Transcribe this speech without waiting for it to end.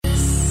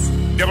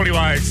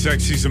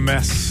WIXX, he's a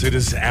mess. It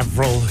is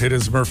Avril. It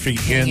is Murphy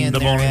in the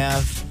morning.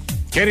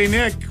 Katie,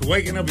 Nick,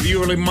 waking up with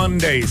you early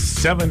Monday,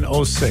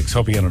 7:06.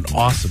 Hope you had an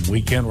awesome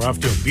weekend. We're off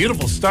to a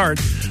beautiful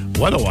start.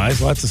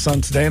 Weather-wise, lots of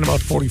sun today and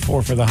about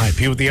 44 for the high.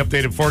 Pete with the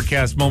updated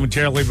forecast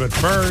momentarily, but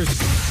first...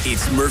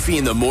 It's Murphy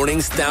in the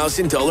Morning's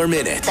 $1,000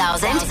 Minute.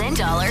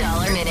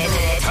 $1,000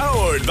 Minute.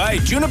 Powered by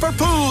Juniper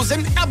Pools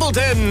in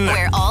Appleton.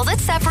 Where all that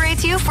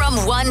separates you from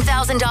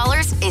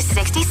 $1,000 is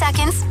 60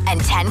 seconds and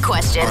 10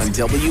 questions.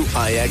 On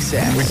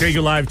WIXX. We take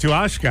you live to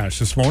Oshkosh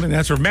this morning.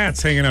 That's where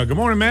Matt's hanging out. Good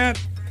morning,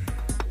 Matt.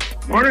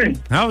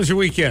 Morning. How was your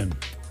weekend?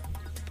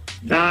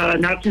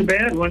 Not too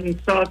bad. Went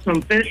and saw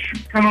some fish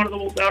come out of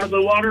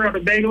the water out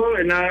of Bagel,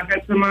 and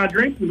had some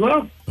drinks as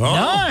well. Oh,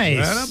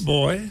 Nice.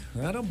 Attaboy.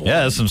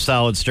 Yeah, some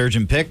solid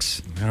sturgeon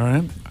picks. All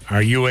right.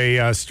 Are you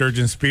a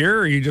sturgeon spear,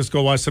 or you just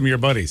go watch some of your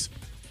buddies?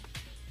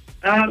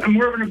 I'm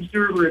more of an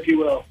observer, if you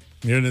will.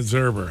 You're an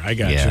observer. I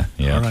got Yeah,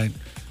 you. yeah. All right.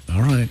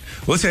 All right.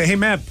 Listen, hey,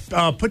 Matt,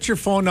 put your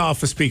phone off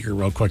the speaker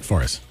real quick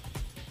for us.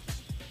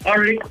 All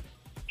right.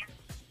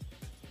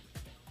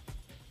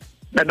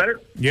 That better?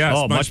 Yes,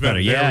 Oh, much better.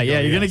 There Yeah, we go,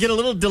 You're going to yes. get a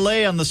little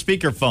delay on the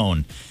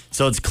speakerphone.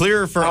 So it's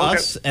clearer for Okay.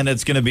 us, and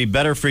it's going to be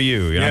better for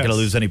you. You're not Yes. going to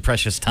lose any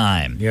precious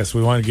time. Yes,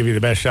 we want to give you the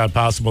best shot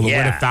possible to win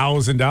Yeah.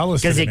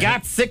 $1,000. Because you today,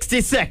 Matt. got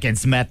 60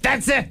 seconds, Matt.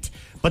 That's it.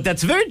 But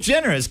that's very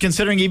generous,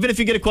 considering even if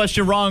you get a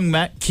question wrong,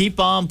 Matt, keep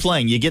on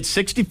playing. You get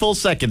 60 full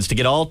seconds to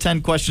get all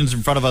 10 questions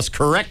in front of us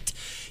correct.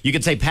 You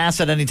can say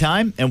pass at any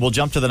time, and we'll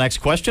jump to the next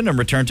question and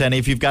return to any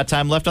if you've got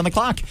time left on the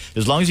clock.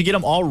 As long as you get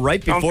them all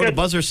right before the good.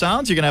 buzzer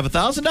sounds, you're going to have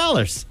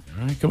 $1,000.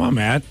 All right, come on,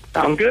 Matt.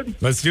 Sounds good.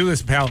 Let's do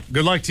this, pal.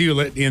 Good luck to you.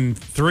 In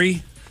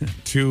 3,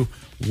 2,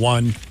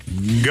 1,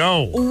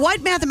 go.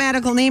 What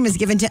mathematical name is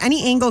given to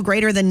any angle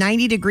greater than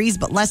 90 degrees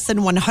but less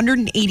than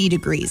 180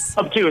 degrees?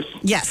 Obtuse.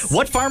 Yes.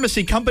 What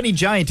pharmacy company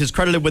giant is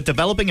credited with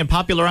developing and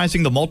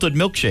popularizing the malted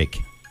milkshake?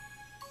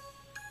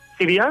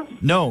 CVS?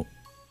 No.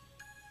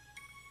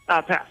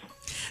 Pass.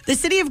 The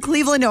city of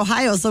Cleveland,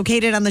 Ohio is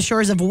located on the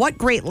shores of what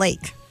Great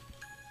Lake?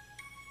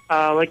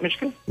 Lake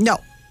Michigan? No.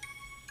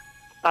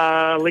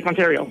 Lake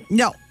Ontario?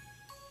 No.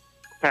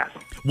 Pass.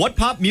 What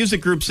pop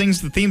music group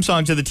sings the theme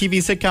song to the TV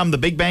sitcom The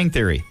Big Bang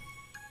Theory?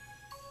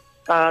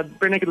 Bare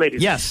Naked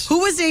Ladies? Yes. Who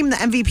was named the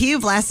MVP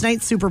of last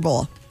night's Super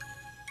Bowl?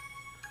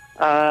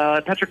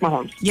 Patrick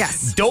Mahomes?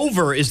 Yes.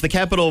 Dover is the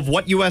capital of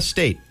what U.S.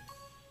 state?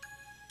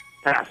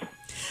 Pass.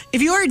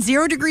 If you are at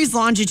 0 degrees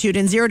longitude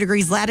and 0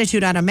 degrees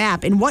latitude on a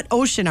map, in what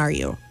ocean are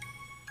you?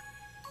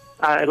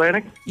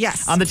 Atlantic?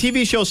 Yes. On the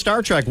TV show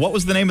Star Trek, what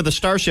was the name of the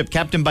starship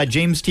captained by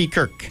James T.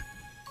 Kirk?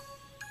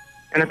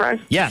 Enterprise?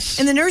 Yes.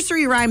 In the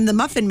nursery rhyme, The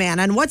Muffin Man,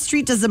 on what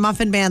street does the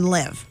Muffin Man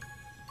live?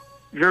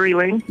 Drury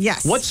Lane?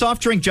 Yes. What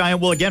soft drink giant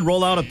will again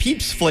roll out a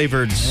Peeps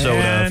flavored soda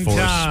And for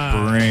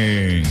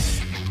time. spring?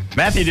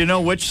 Matthew, do you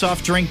know which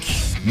soft drink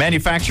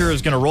manufacturer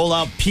is going to roll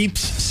out Peeps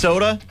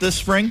soda this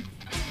spring?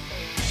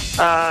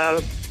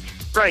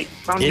 Right.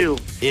 Mountain Dew.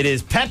 It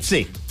is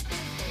Pepsi.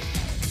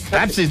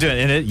 Pepsi's doing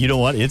it. And you know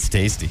what? It's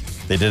tasty.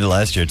 They did it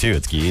last year, too.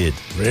 It's good.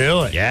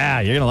 Really? Yeah,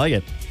 you're going to like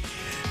it.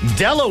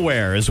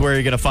 Delaware is where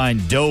you're going to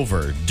find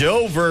Dover.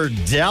 Dover,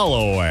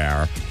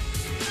 Delaware.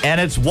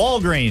 And it's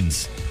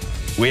Walgreens.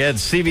 We had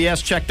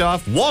CVS checked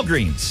off.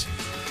 Walgreens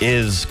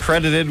is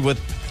credited with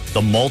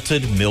the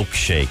malted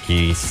milkshake.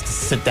 You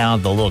sit down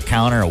at the little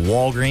counter at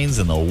Walgreens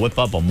and they'll whip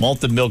up a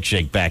malted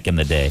milkshake back in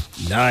the day.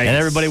 Nice. And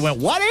everybody went,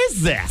 what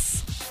is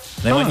this?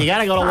 They went, you got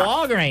to go to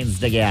Walgreens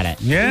to get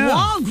it. Yeah.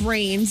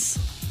 Walgreens.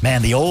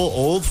 Man, the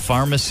old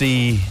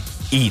pharmacy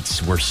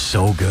eats were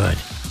so good.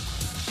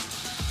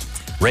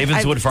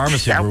 Ravenswood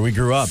Pharmacy, where we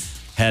grew up,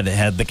 had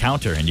the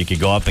counter, and you could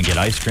go up and get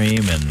ice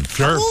cream and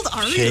Sure. How old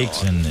are you?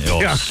 shakes, and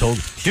Yeah.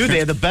 dude, they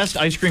had the best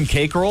ice cream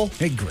cake roll.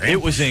 Hey, Grandpa.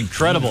 It was an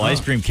incredible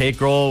ice cream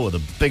cake roll with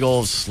a big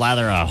old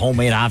slather of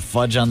homemade hot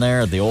fudge on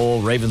there at the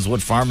old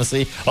Ravenswood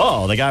Pharmacy.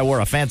 Oh, the guy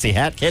wore a fancy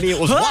hat, Kitty. It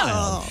was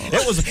wild.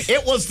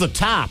 It was the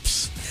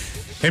tops.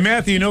 Hey,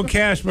 Matthew, no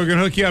cash, but we're going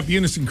to hook you up.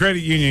 Unison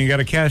Credit Union, you got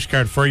a cash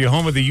card for you.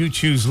 Home of the You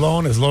Choose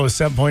loan, as low as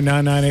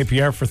 7.99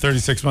 APR for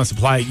 36 months.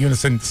 Apply at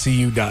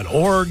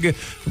unisoncu.org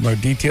for more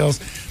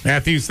details.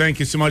 Matthews, thank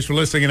you so much for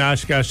listening in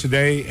Oshkosh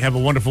today. Have a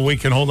wonderful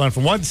weekend. Hold on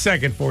for 1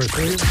 second for us,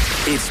 please.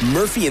 It's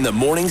Murphy in the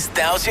Morning's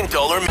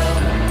 $1,000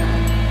 Minute.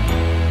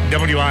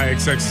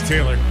 WIXX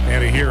Taylor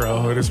and a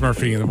hero. It is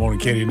Murphy in the morning.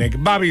 Katie and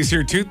Nick. Bobby is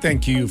here too.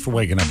 Thank you for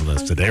waking up with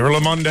us today. Early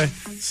Monday.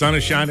 Sun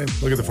is shining.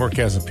 Look at the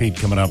forecast of Pete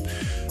coming up.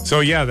 So,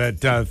 yeah,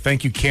 that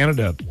Thank You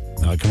Canada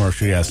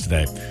commercial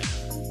yesterday.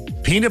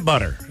 Peanut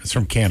butter is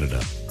from Canada.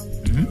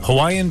 Mm-hmm.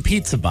 Hawaiian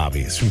pizza,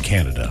 Bobby, is from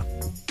Canada.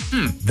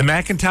 The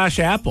Macintosh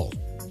apple,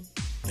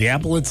 the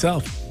apple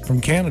itself, from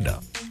Canada.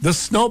 The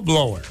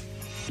snowblower.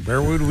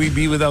 Where would we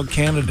be without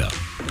Canada?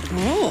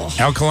 Oh.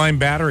 Alkaline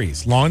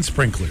batteries, lawn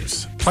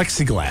sprinklers,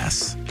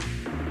 plexiglass,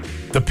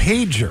 the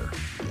pager,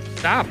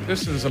 Stop.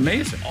 This is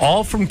amazing.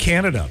 all from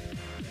Canada.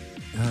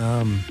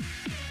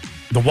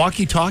 The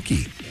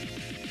walkie-talkie.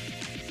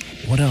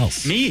 What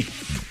else? Me.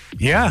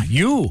 Yeah,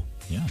 you.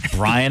 Yeah,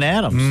 Brian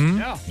Adams.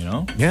 Yeah. You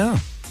know? Yeah.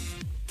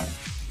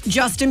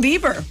 Justin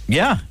Bieber.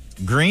 Yeah,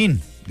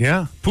 green.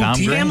 Yeah. Tom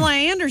Poutine. Green. Pamela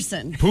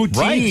Anderson.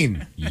 Poutine.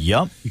 Right.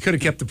 Yep. You could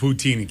have kept the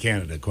poutine in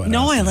Canada, quite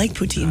No, honestly. I like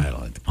poutine. I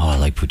don't like the Oh, I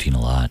like poutine a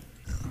lot.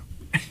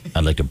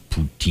 I'd like to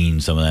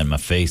poutine some of that in my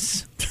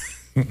face.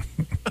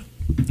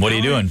 What are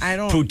you doing? I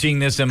don't- Poutine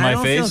this in I my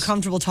don't face? feel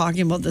comfortable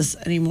talking about this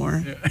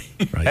anymore.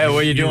 Right. Hey, what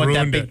are you doing with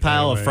that ruined big it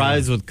pile right of away.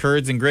 fries with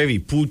curds and gravy?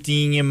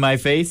 Poutine in my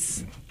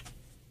face?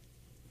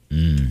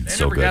 I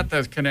So never good. got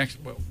the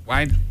connection.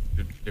 Why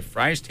do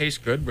fries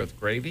taste good with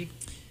gravy?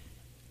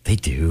 They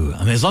do. I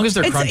mean, as long as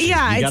they're It's- crunchy,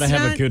 yeah, you got to it's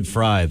have a not- good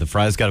fry. The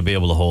fry's got to be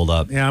able to hold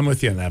up. Yeah, I'm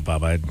with you on that,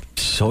 Bob.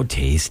 So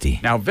tasty.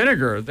 Now,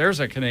 vinegar, there's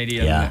a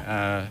Canadian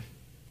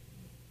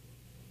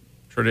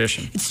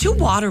tradition. It's too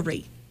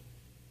watery.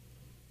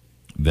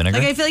 Vinegar?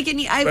 Like I feel like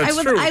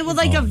That's true. I would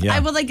like Oh, yeah. I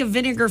would like a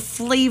vinegar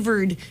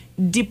flavored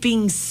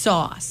dipping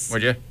sauce.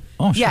 Would you?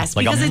 oh, sure. Yes,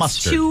 like because a it's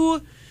mustard.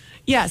 too.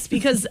 Yes,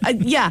 because You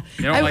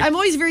know, like- I'm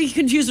always very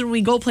confused when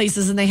we go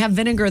places and they have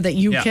vinegar that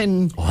you Yeah.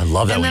 can. Oh, I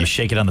love that and when then- you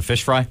shake it on the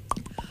fish fry.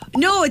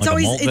 No, it's Like a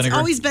always malt vinegar?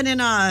 always been in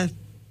a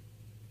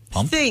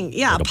Pump? thing.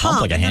 Yeah, Like a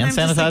pump, like a And then hand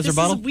I'm just like, sanitizer this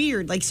bottle? is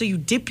weird. Like, so you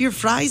dip your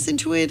fries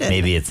into it. And,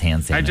 Maybe it's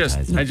hand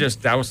sanitizer. I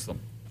just douse them.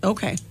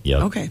 Okay.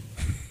 Yep. Okay.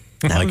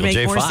 That would Michael make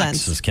J. more Fox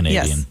sense. is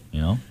Canadian, Yes.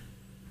 you know?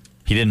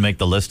 He didn't make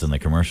the list in the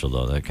commercial,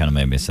 though. That kind of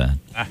made me sad.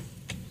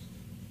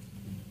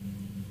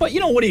 But, you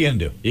know, what are you going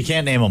to do? You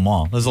can't name them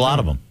all. There's a lot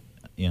of them.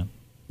 You know?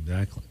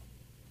 Exactly.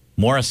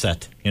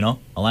 Morissette, you know?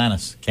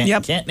 Alanis.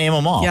 Yep. Can't name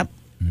them all. Yep.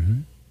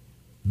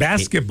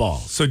 Basketball.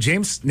 So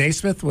James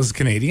Naismith was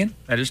Canadian.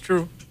 That is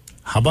true.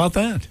 How about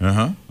that?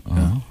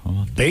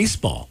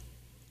 Baseball.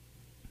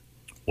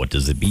 What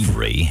does it be,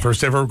 Ray?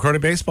 First ever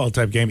recorded baseball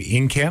type game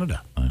in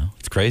Canada. I know.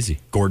 It's crazy.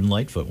 Gordon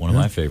Lightfoot, one of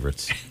my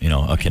favorites. You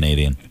know, a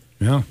Canadian.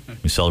 Yeah.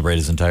 We celebrate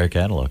his entire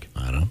catalog.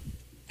 I don't.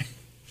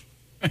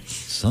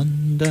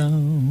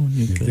 Sundown,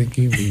 you can think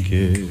you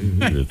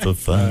care if I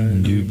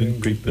find you've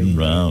been creeping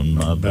round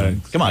my back.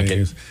 Come on,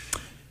 kid.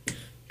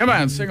 Come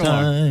on, sing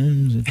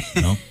along.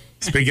 No?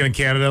 Speaking of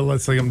Canada,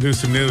 let's let them do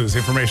some news.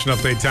 Information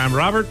update time.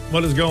 Robert,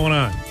 what is going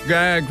on?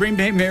 Green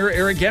Bay Mayor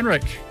Eric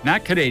Henrik,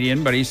 not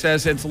Canadian, but he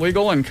says it's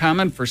legal and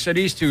common for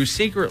cities to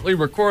secretly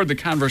record the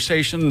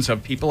conversations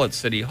of people at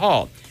City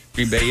Hall.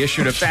 Green Bay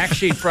issued a fact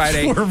sheet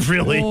Friday.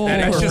 Really?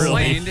 That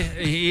explained,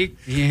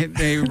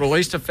 they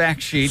released a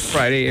fact sheet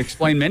Friday,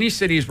 explained many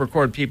cities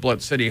record people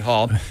at City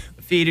Hall.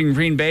 The feed in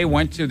Green Bay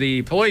went to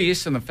the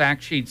police, and the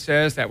fact sheet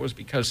says that was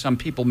because some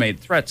people made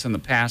threats in the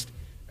past.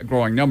 A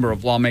growing number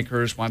of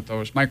lawmakers want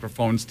those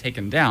microphones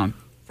taken down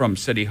from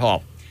City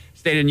Hall.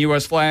 State and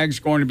U.S. flags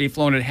going to be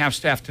flown at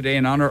half-staff today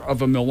in honor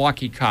of a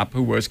Milwaukee cop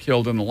who was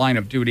killed in the line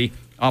of duty.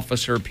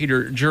 Officer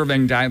Peter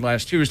Jerving died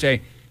last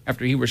Tuesday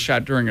after he was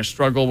shot during a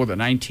struggle with a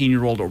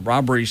 19-year-old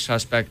robbery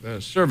suspect.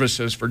 The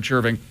services for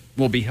Jerving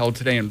will be held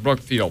today in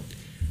Brookfield.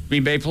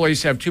 Green Bay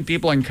police have 2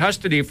 people in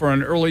custody for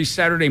an early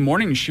Saturday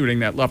morning shooting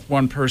that left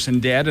one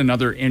person dead,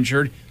 another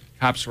injured.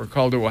 Cops were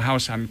called to a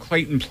house on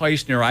Clayton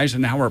Place near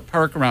Eisenhower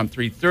Park around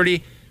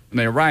 3:30. When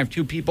they arrived,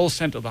 2 people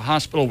sent to the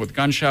hospital with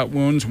gunshot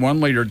wounds.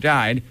 One later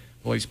died.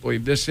 Police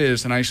believe this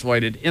is an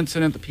isolated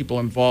incident. The people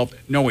involved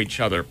know each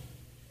other.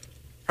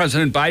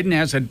 President Biden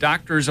has a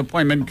doctor's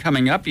appointment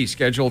coming up. He's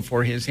scheduled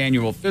for his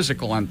annual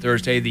physical on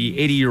Thursday. The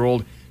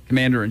 80-year-old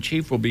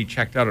commander-in-chief will be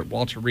checked out at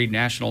Walter Reed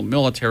National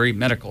Military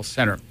Medical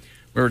Center.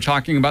 We were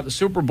talking about the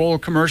Super Bowl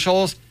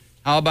commercials.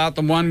 How about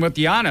the one with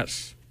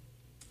Giannis?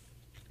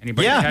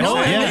 Anybody catch that?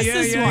 I missed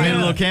this one. Made a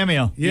little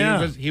cameo.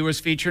 Yeah. He was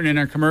featured in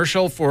a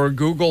commercial for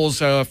Google's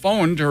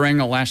phone during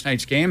last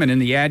night's game, and in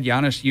the ad,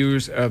 Giannis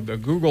used the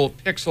Google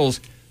Pixels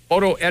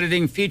photo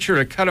editing feature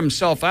to cut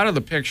himself out of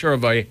the picture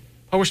of a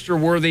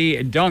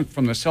poster-worthy dunk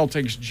from the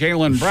Celtics'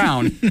 Jaylen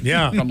Brown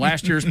Yeah. from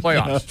last year's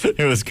playoffs.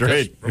 It was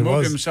great. Removed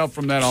was. himself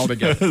from that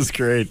altogether. It was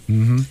great.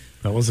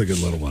 That was a good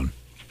little one.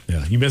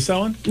 Yeah. You missed that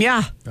one?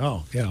 Yeah.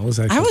 Oh, yeah. It was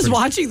actually I was pretty-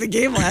 watching the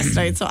game last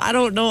night, so I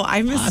don't know.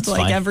 I missed That's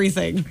like fine.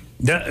 everything.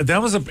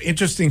 That was an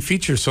interesting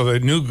feature. So the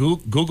new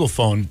Google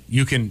phone,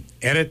 you can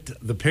edit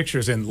the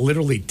pictures and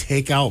literally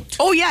take out.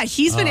 Oh yeah,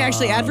 he's been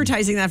actually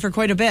advertising that for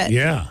quite a bit.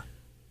 Yeah.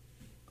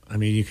 I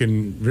mean, you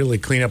can really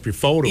clean up your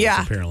photos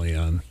Yeah. apparently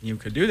on. You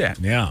could do that.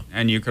 Yeah.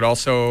 And you could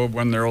also,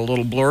 when they're a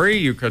little blurry,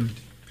 you could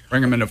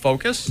bring them into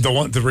focus.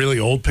 The really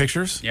old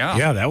pictures? Yeah.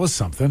 Yeah, that was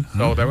something.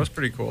 So that was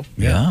pretty cool.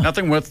 Yeah.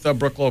 Nothing with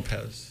Brooke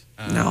Lopez.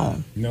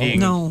 No.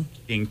 No.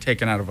 Being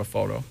taken out of a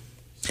photo.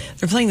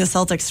 They're playing the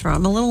Celtics tomorrow.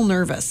 I'm a little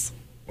nervous.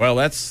 Well,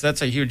 that's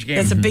a huge game.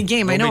 It's a big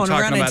game. We'll I know, be and we're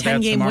talking on a about that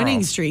 10-game tomorrow.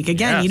 winning streak.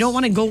 Again, Yes. you don't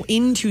want to go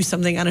into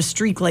something on a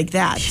streak like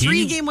that.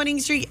 3-game winning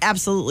streak,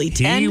 absolutely.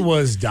 10. He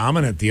was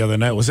dominant the other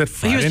night. Was it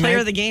Friday He was player night?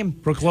 of the game.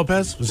 Brooke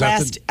Lopez? Was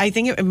Last, that I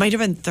think it might have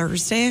been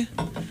Thursday.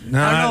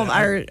 No, I don't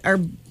know. Our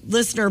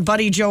listener,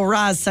 buddy Joe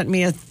Roz, sent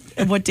me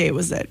what day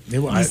was it?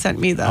 He sent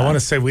me the. I want to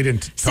say we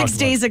didn't talk 6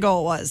 days ago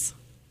it was.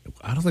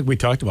 I don't think we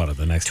talked about it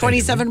the next day.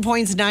 27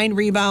 points, 9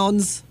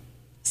 rebounds,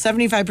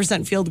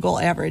 75% field goal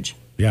average.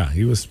 Yeah,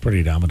 he was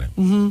pretty dominant.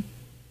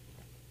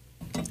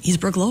 He's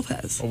Brooke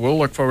Lopez. Well, we'll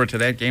look forward to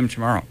that game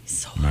tomorrow.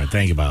 All right,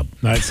 thank you, Bob.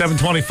 All right,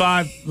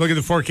 7:25. Look at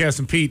the forecast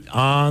and Pete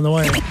on the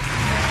way.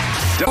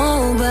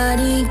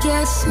 Nobody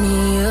gets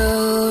me,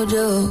 you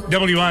do.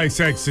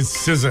 WIXX,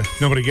 it's SZA.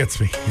 Nobody gets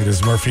me. It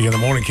is Murphy in the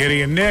morning,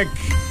 Katie and Nick.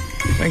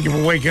 Thank you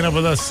for waking up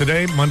with us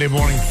today. Monday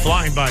morning,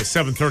 flying by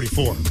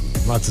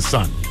 7:34. Lots of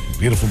sun.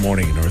 Beautiful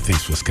morning in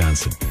Northeast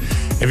Wisconsin.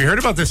 Have you heard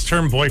about this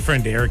term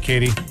boyfriend air,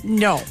 Katie?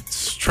 No.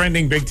 It's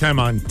trending big time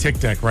on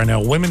TikTok right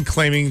now. Women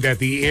claiming that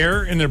the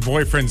air in their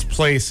boyfriend's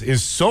place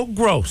is so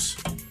gross.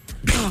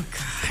 Oh, God.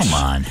 Come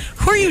on.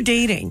 Who are you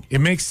dating?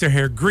 It makes their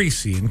hair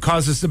greasy and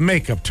causes the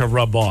makeup to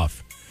rub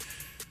off.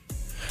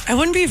 I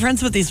wouldn't be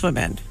friends with these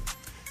women.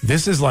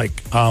 This is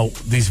like,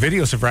 these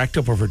videos have racked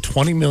up over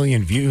 20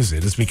 million views.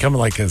 It has become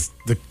like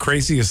the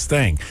craziest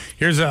thing.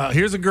 Here's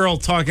a girl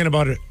talking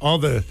about it, all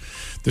the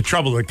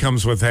trouble that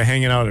comes with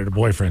hanging out at a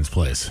boyfriend's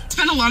place.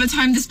 Spent a lot of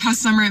time this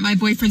past summer at my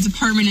boyfriend's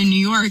apartment in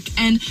New York,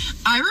 and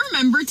I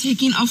remember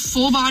taking a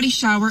full body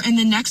shower and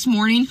the next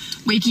morning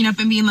waking up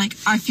and being like,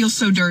 I feel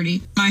so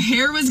dirty. My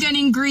hair was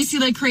getting greasy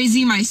like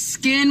crazy. My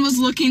skin was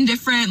looking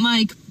different,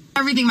 like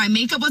everything. My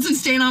makeup wasn't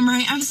staying on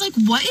right. I was like,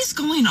 what is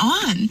going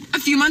on? A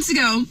few months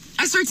ago,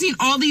 I started seeing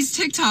all these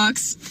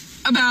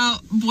TikToks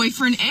about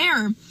boyfriend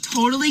air.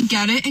 Totally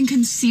get it and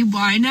can see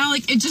why now.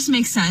 Like, it just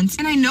makes sense.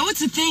 And I know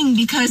it's a thing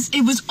because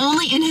it was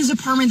only in his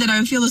apartment that I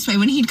would feel this way.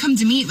 When he'd come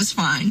to me, it was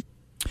fine.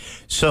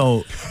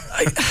 So,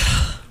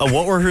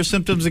 what were her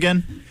symptoms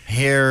again?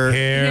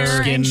 Hair,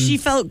 skin. And she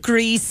felt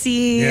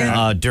greasy.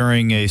 Yeah.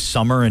 During a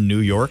summer in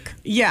New York.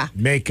 Yeah.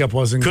 Makeup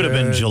wasn't Could good.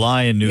 have been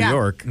July in New Yeah.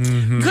 York. Could it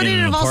In an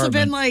have also apartment.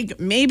 been like,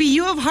 maybe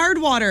you have hard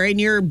water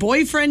and your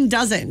boyfriend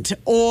doesn't?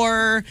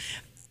 Or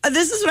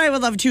this is what I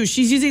would love too.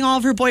 She's using all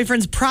of her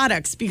boyfriend's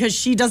products because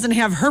she doesn't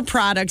have her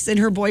products in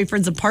her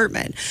boyfriend's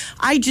apartment.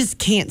 I just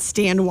can't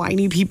stand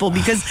whiny people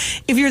because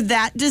if you're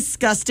that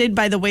disgusted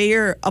by the way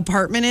your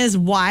apartment is,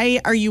 why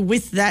are you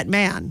with that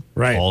man?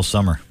 Right. All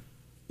summer.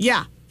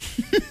 Yeah.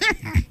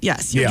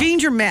 Yes. You're Yeah. getting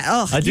dramatic.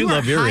 Ugh, I do you are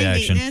love your high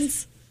reaction.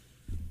 maintenance.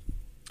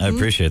 I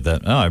appreciate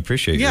that. Oh, I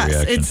appreciate your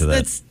reaction to that.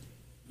 It's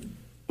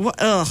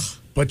ugh.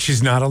 But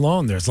she's not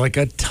alone. There's like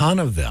a ton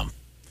of them,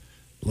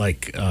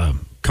 like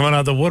coming out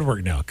of the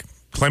woodwork now,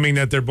 claiming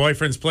that their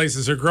boyfriend's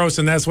places are gross,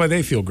 and that's why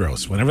they feel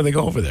gross whenever they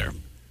go over there.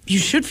 You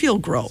should feel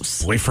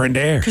gross Boyfriend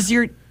air. because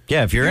you're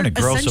Yeah, if you're in a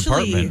gross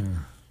essentially apartment.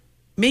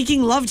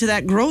 making love to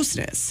that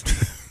grossness.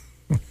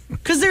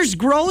 Because there's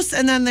gross,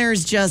 and then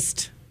there's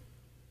just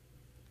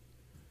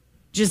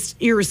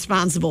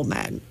irresponsible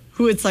men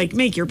who it's like,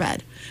 make your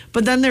bed.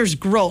 But then there's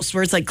gross,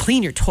 where it's like,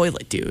 clean your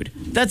toilet, dude.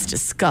 That's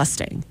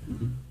disgusting.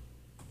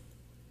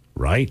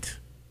 Right.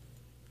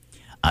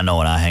 I know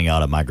when I hang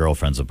out at my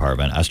girlfriend's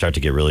apartment, I start to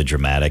get really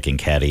dramatic and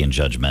catty and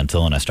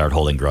judgmental, and I start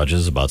holding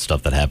grudges about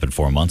stuff that happened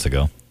 4 months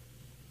ago.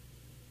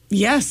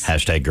 Yes.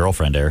 Hashtag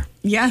girlfriend air.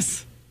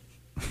 Yes.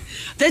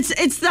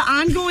 It's the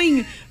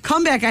ongoing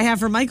comeback I have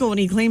for Michael when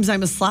he claims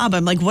I'm a slob.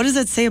 I'm like, what does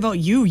that say about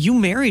you? You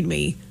married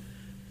me.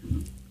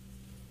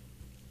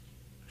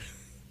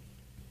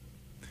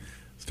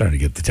 Starting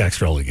to get the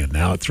text rolling again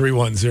now at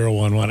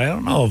 31011. I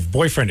don't know if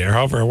boyfriend air.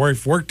 However,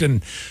 I've worked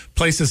in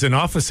places in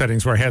office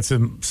settings where I had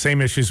some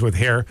same issues with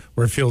hair,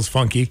 where it feels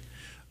funky,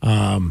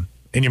 and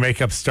your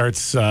makeup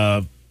starts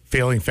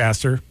failing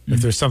faster.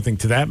 If there's something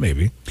to that,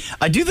 maybe.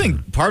 I do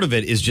think part of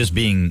it is just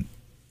being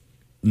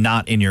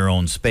not in your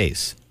own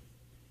space.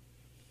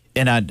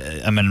 And I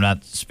mean, I'm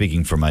not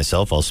speaking for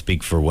myself. I'll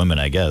speak for women,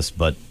 I guess.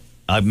 But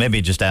I'd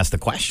maybe just ask the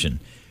question.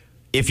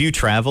 If you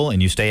travel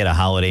and you stay at a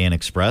Holiday Inn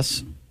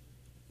Express,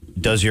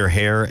 does your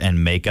hair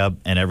and makeup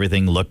and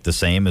everything look the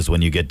same as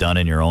when you get done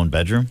in your own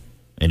bedroom,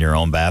 in your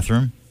own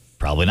bathroom?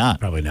 Probably not.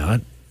 Probably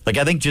not. Like,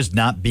 I think just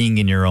not being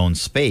in your own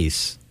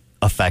space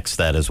affects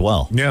that as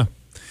well. Yeah.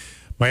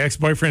 My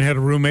ex-boyfriend had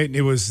a roommate, and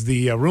it was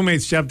the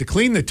roommate's job to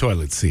clean the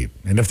toilet seat.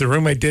 And if the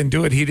roommate didn't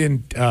do it, he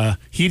didn't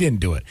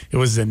do it. It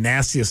was the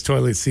nastiest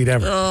toilet seat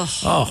ever. Ugh.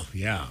 Oh,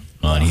 yeah.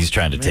 Oh, and he's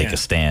trying to take a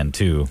stand,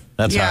 too.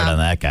 That's hard on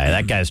that guy.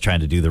 That guy's trying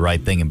to do the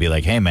right thing and be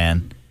like, hey,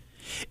 man.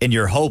 And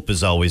your hope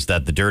is always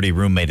that the dirty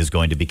roommate is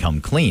going to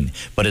become clean.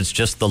 But it's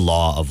just the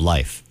law of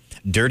life.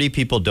 Dirty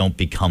people don't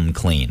become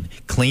clean.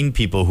 Clean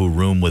people who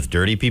room with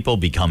dirty people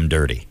become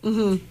dirty.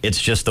 Mm-hmm.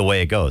 It's just the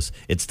way it goes.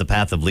 It's the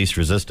path of least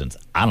resistance.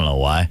 I don't know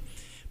why.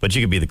 But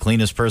you could be the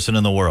cleanest person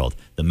in the world.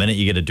 The minute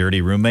you get a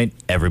dirty roommate,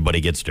 everybody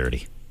gets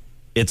dirty.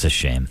 It's a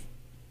shame.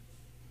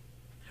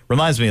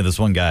 Reminds me of this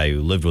one guy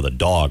who lived with a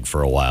dog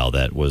for a while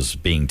that was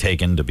being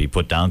taken to be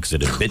put down because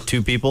it had bit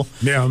 2 people.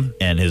 Yeah.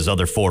 And his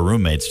other 4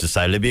 roommates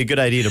decided it'd be a good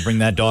idea to bring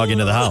that dog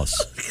into the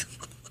house.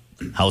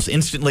 House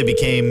instantly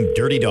became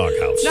dirty dog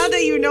house. Not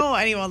that you know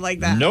anyone like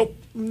that. Nope.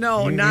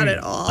 No, not at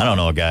all. I don't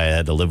know a guy that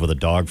had to live with a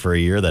dog for a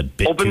year that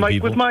bit Open 2 mic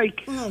people. with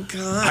Mike. Oh,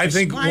 gosh. I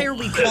think- Why are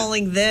we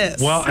calling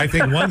this? Well, I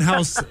think one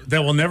house that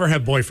will never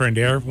have boyfriend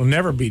air, will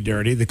never be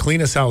dirty, the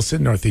cleanest house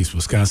in Northeast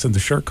Wisconsin, the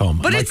Shirk home.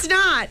 but it's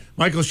not.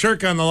 Michael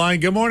Shirk on the line.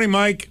 Good morning,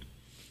 Mike.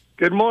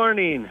 Good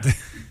morning.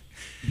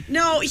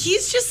 No,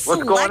 he's just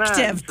What's going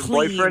selective on?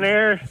 clean. Boyfriend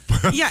air?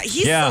 Yeah,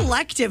 he's Yeah.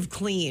 selective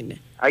clean.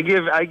 I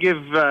give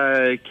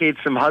Kate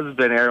some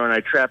husband air when I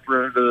trap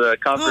her into the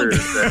covers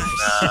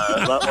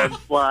and let one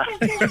fly.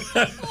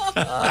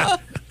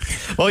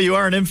 Well, you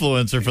are an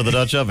influencer for the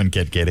Dutch oven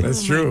kit, Katie.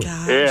 That's true.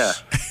 Yeah.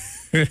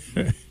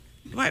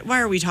 Why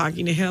are we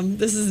talking to him?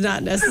 This is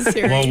not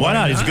necessary. Well, Why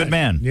not? He's a good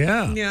man.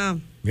 Yeah. yeah.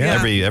 Yeah.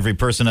 Every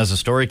person has a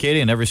story, Katie,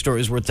 and every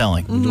story is worth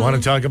telling. You want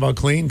to talk about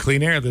clean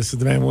air? This is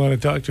the man we want to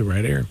talk to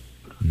right here.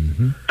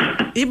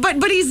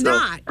 But he's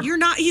not. You're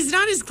not. He's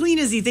not as clean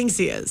as he thinks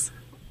he is.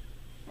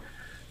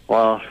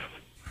 Well,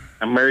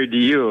 I'm married to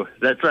you.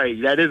 That's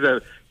right. That is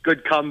a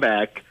good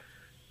comeback.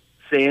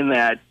 Saying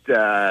that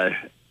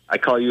I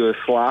call you a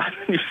slob.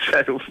 You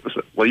said,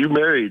 well, you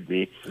married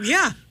me.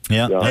 Yeah.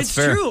 Yeah, So- that's It's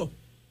fair. true.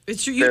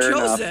 It's true. You Fair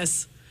chose enough.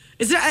 this.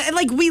 Is it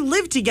like we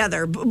lived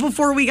together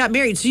before we got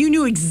married, so you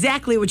knew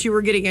exactly what you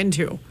were getting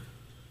into.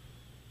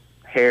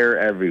 Hair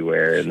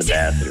everywhere in the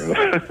bathroom.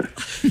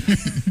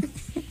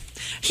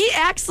 He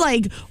acts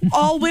like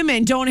all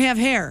women don't have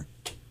hair.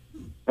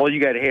 Well, you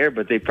got hair,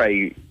 but they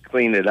probably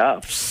clean it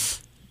up.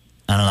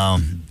 I don't know.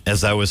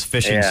 As I was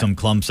fishing Yeah. some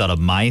clumps out of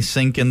my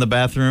sink in the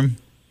bathroom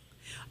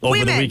over the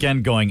Women.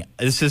 weekend, going,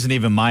 this isn't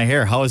even my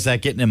hair. How is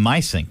that getting in my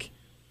sink?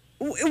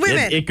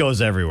 Women, It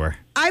goes everywhere.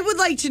 I would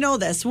like to know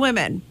this.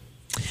 Women,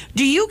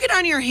 do you get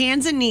on your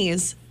hands and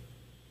knees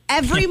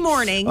every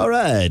morning All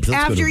right. let's go to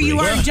after you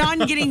break. are done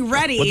getting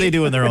ready? What they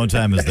do in their own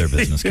time is their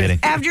business, Katie.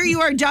 After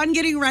you are done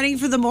getting ready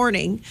for the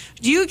morning,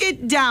 do you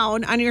get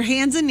down on your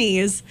hands and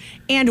knees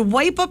and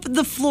wipe up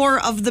the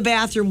floor of the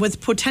bathroom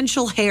with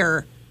potential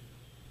hair?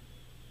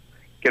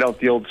 Get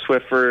out the old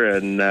Swiffer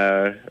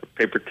and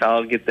paper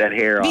towel. Get that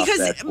hair off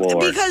that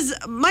floor. Because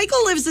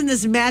Michael lives in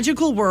this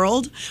magical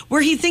world where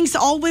he thinks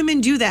all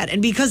women do that,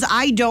 and because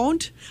I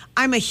don't,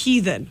 I'm a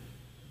heathen.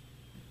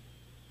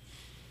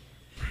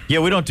 Yeah,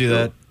 we don't do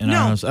that in No,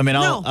 our house. I mean,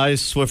 no. I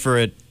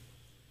Swiffer it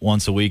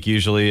once a week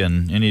usually,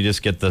 and you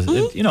just get the,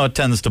 Mm-hmm. it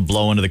tends to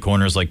blow into the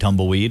corners like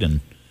tumbleweed, and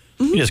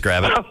you just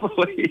grab it.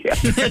 Yeah.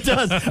 It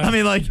does. I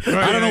mean, like,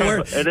 I don't know where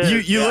It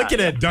is, you yeah. look at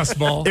it. Dust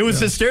ball. It was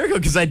hysterical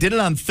because I did it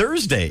on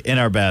Thursday in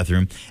our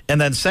bathroom,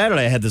 and then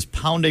Saturday I had this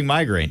pounding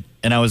migraine,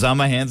 and I was on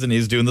my hands and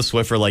knees doing the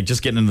Swiffer, like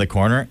just getting into the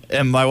corner.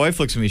 And my wife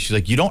looks at me, she's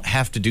like, "You don't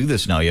have to do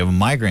this now. You have a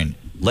migraine.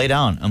 Lay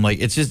down." I'm like,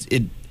 "It's just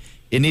it."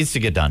 It needs to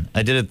get done.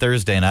 I did it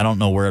Thursday, and I don't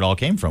know where it all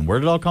came from. Where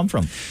did it all come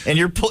from? And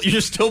you're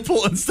still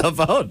pulling stuff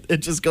out. It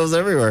just goes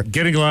everywhere.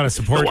 Getting a lot of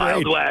support. The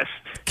Wild West.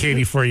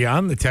 Katie, for you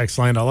on the text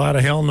line, a lot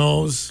of hell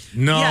no's.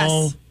 No,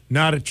 Yes.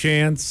 not a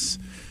chance.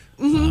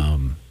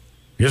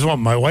 Here's what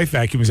my wife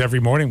vacuums every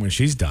morning when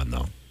she's done,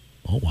 though.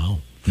 Oh, wow.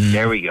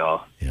 There we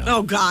go.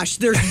 Oh gosh,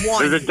 there's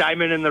one. There's a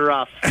diamond in the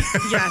rough.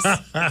 Yes.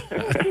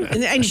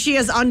 and she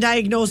has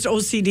undiagnosed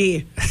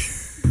OCD.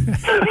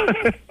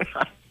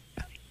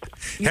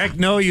 Heck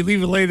no, you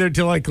leave it lay there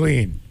till I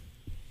clean.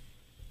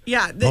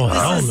 Yeah.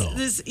 hell no.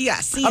 See,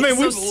 I mean,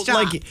 so we've stop.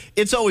 like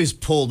it's always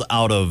pulled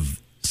out of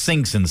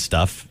sinks and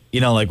stuff.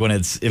 Like when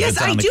if Yes,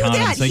 it's I on the do counter,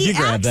 that. so He you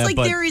grab acts that. like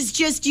But there is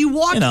just you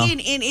walk you know. in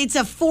and it's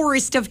a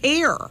forest of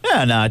hair.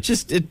 yeah, no, it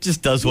just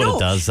does what no. it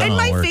does. I And don't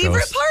know my where it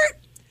favorite goes. part,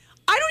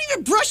 I don't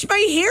even brush my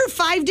hair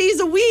 5 days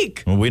a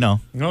week. Well, we know.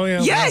 Oh,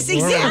 yeah. Yes, well,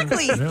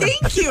 exactly. yeah.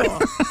 Thank you.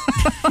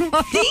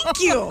 Thank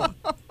you.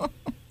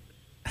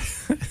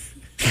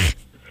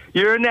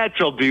 You're a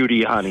natural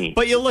beauty, honey.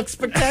 But you look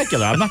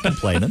spectacular. I'm not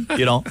complaining.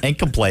 Ain't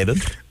complaining.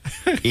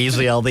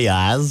 Easy all the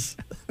eyes.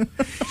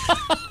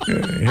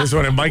 Here's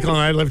what, if Michael and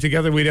I lived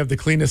together, we'd have the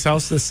cleanest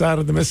house this side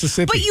of the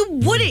Mississippi. But you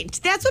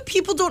wouldn't. That's what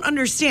people don't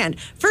understand.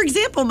 For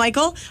example,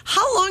 Michael,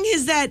 how long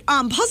has that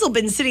puzzle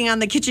been sitting on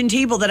the kitchen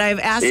table that I've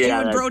asked you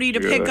and that's Brody to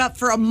true. pick up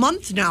for a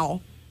month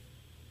now?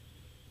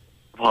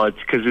 Well, it's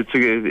because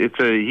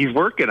he's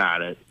working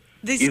on it.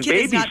 This He's kid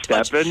is baby not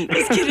touched. stepping.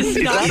 This kid is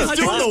not He's touched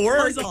doing this the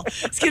work. puzzle.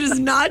 This kid has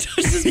not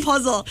touched this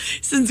puzzle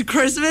since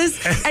Christmas,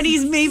 and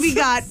he's maybe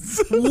got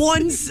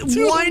one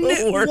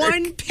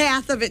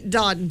path of it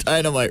done.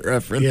 Dynamite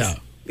reference. yeah.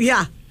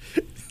 Yeah.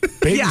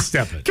 Baby Yeah.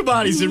 stepping. Come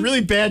on, he's in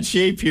really bad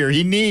shape here.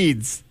 He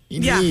needs.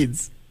 Yeah.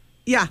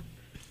 Yeah.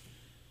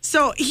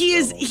 So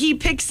he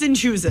picks and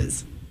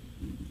chooses.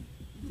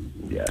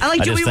 Yeah. I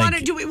like. I Do just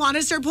we want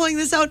to start pulling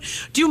this out?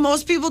 Do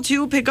most people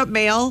too pick up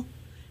mail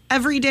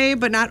every day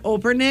but not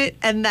open it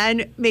and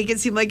then make it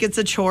seem like it's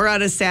a chore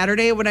on a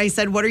Saturday? When I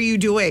said, "What are you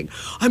doing?"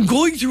 I'm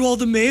going through all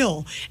the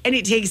mail, and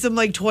it takes him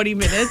like 20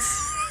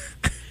 minutes.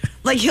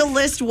 Like he'll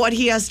list what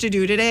he has to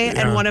do today,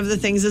 and one of the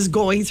things is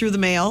going through the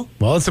mail.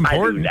 Well, it's I do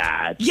important.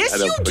 that. Yes, I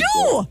don't you put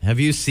do. Have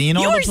you seen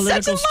all You the are such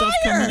political a stuff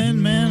liar. coming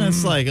in, man?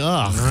 It's like,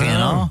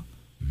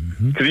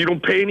 Because you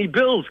don't pay any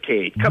bills,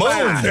 Kate. Come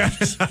on.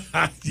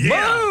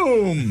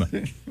 Boom!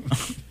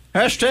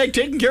 Hashtag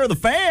taking care of the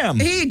fam.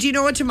 Hey, do you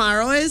know what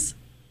tomorrow is?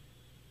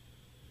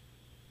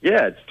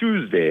 Yeah, it's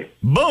Tuesday.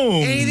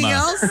 Boom! Anything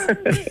else?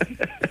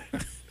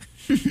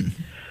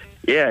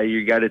 Yeah,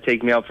 you got to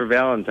take me out for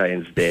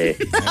Valentine's Day.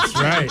 That's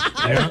right.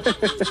 Yeah.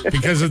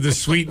 Because of the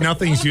sweet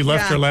nothings you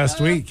left Yeah. her last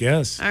week.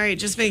 Yes. All right,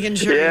 just making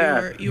sure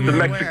Yeah, you the were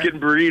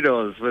Mexican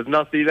burritos with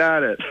nothing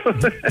on it.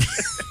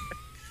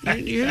 aware.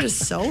 You're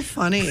just so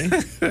funny.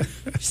 You're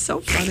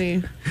so funny.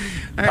 All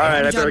All right, I'm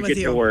I done better with get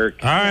you. to work.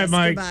 All right, Yes,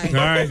 Mike. goodbye.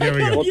 All right, there we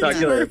go. We'll talk to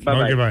you later.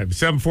 Bye-bye. Okay, bye.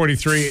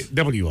 743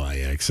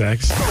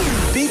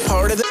 WIXX. Be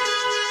part of the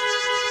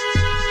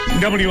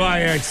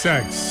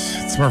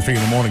WIXX. It's Murphy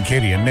in the morning.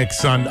 Katie and Nick.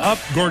 Sun up.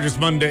 Gorgeous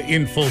Monday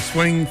in full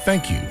swing.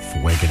 Thank you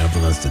for waking up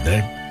with us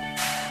today.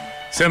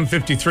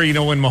 7:53. You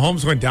know, when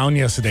Mahomes went down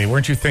yesterday,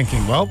 weren't you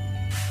thinking, well,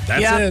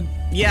 that's it?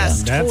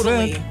 Yes, That's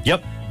totally. it.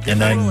 Yep. And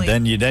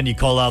then you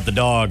call out the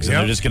dogs, and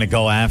they're just going to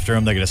go after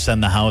him. They're going to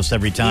send the house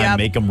every time,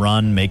 make him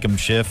run, make him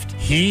shift.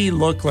 He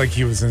looked like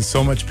he was in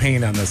so much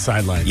pain on the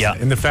sidelines. Yeah.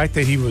 And the fact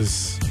that he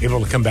was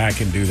able to come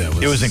back and do that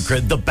was... It was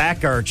incredible. The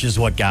back arch is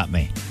what got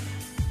me.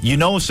 You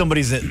know,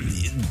 somebody's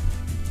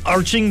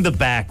arching the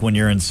back when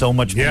you're in so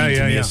much pain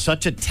to me is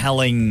such a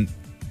telling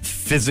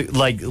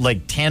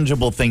like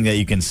tangible thing that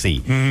you can see.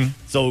 Mm-hmm.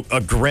 So a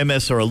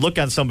grimace or a look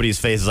on somebody's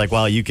face is like,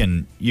 well, you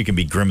can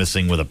be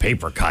grimacing with a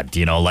paper cut,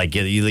 you know, like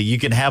you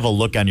can have a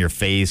look on your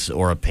face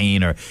or a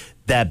pain. Or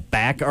that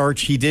back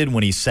arch he did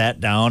when he sat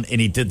down and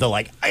he did the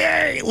like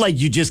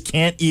you just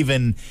can't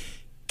even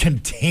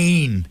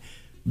contain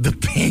the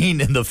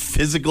pain and the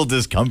physical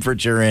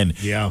discomfort you're in.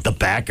 Yeah. The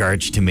back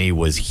arch to me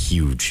was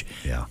huge.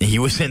 Yeah. He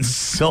was in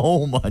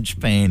so much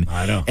pain.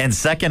 I know. And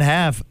second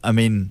half,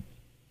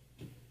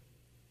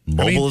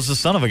 mobile as the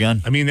son of a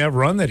gun. I mean, that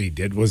run that he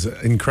did was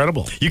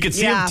incredible. You could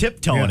see him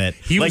tiptoeing it.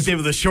 They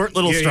were the short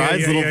little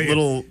strides,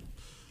 little.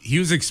 He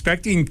was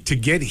expecting to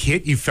get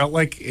hit. You felt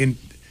like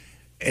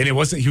and it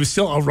wasn't. He was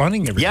still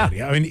outrunning everybody.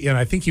 Yeah. I mean, and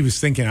I think he was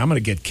thinking, "I'm going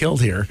to get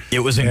killed here."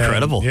 It was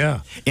incredible.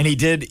 And he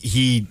did.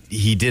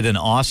 He did an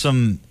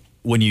awesome.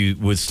 When you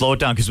would slow it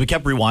down, because we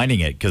kept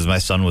rewinding it, because my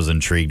son was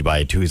intrigued by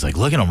it too. He's like,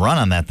 look at him run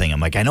on that thing. I'm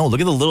like, I know.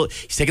 Look at the little.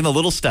 He's taking the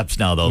little steps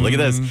now, though. Look at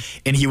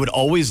this. And he would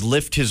always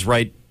lift his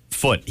right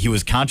foot. He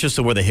was conscious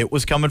of where the hit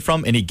was coming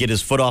from, and he'd get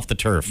his foot off the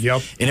turf.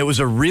 Yep. And it's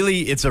a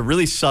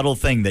really subtle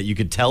thing that you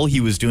could tell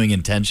he was doing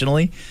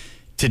intentionally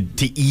to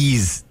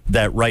ease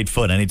that right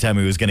foot anytime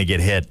he was going to get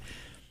hit.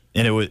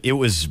 And it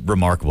was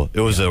remarkable.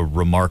 It was a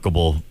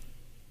remarkable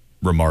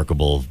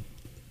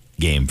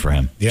game for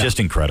him. Yeah. Just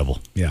incredible.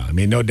 Yeah, I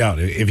mean, no doubt.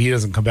 If he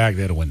doesn't come back,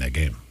 they'll win that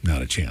game.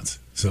 Not a chance.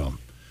 So,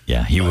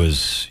 yeah, he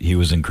was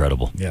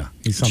incredible. Yeah,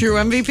 he's something True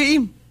else.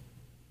 MVP.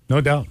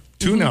 No doubt.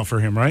 2 now for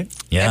him, right?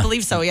 Yeah, I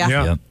believe so. Yeah.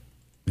 Yeah.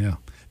 Yeah.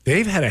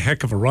 They've had a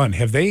heck of a run.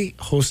 Have they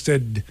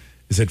hosted?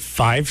 Is it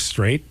 5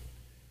 straight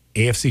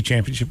AFC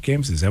Championship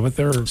games? Is that what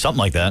they're something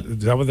like that?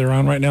 Is that what they're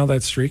on right now?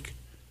 That streak?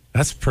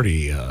 That's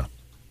pretty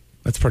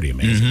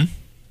amazing. Mm-hmm.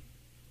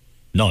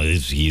 No,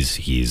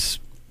 he's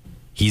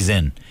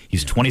in.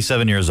 He's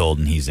 27 years old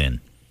and he's in.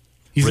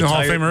 He's in the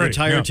Hall of Fame already.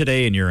 Retired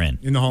today and you're in.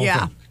 In the Hall of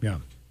Fame. Yeah.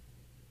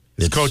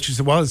 His coaches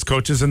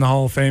in the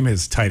Hall of Fame.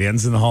 His tight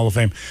ends in the Hall of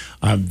Fame.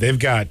 They've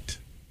got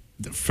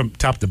from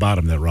top to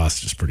bottom that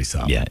roster's pretty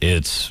solid. Yeah,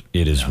 it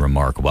is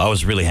remarkable. I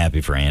was really happy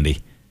for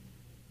Andy.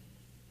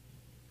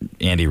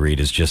 Andy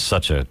Reid is just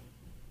such a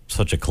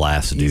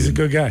class dude. He's a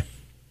good guy.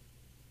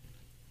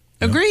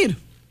 Agreed.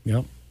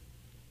 Yep.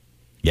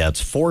 Yeah,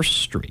 it's 4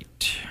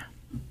 straight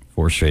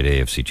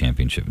AFC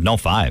Championship. No,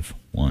 5.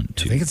 1,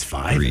 2, I think it's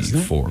 5, 3, isn't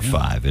it? 4,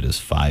 5. It is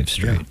 5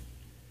 straight. Yeah.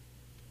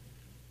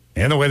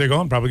 And the way they're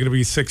going, probably going to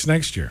be 6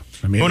 next year.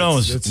 I mean, who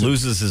knows?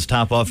 Loses his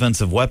top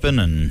offensive weapon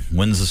and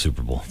wins the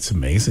Super Bowl. It's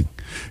amazing.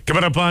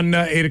 Coming up on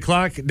 8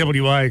 o'clock,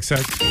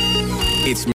 WIXX. It's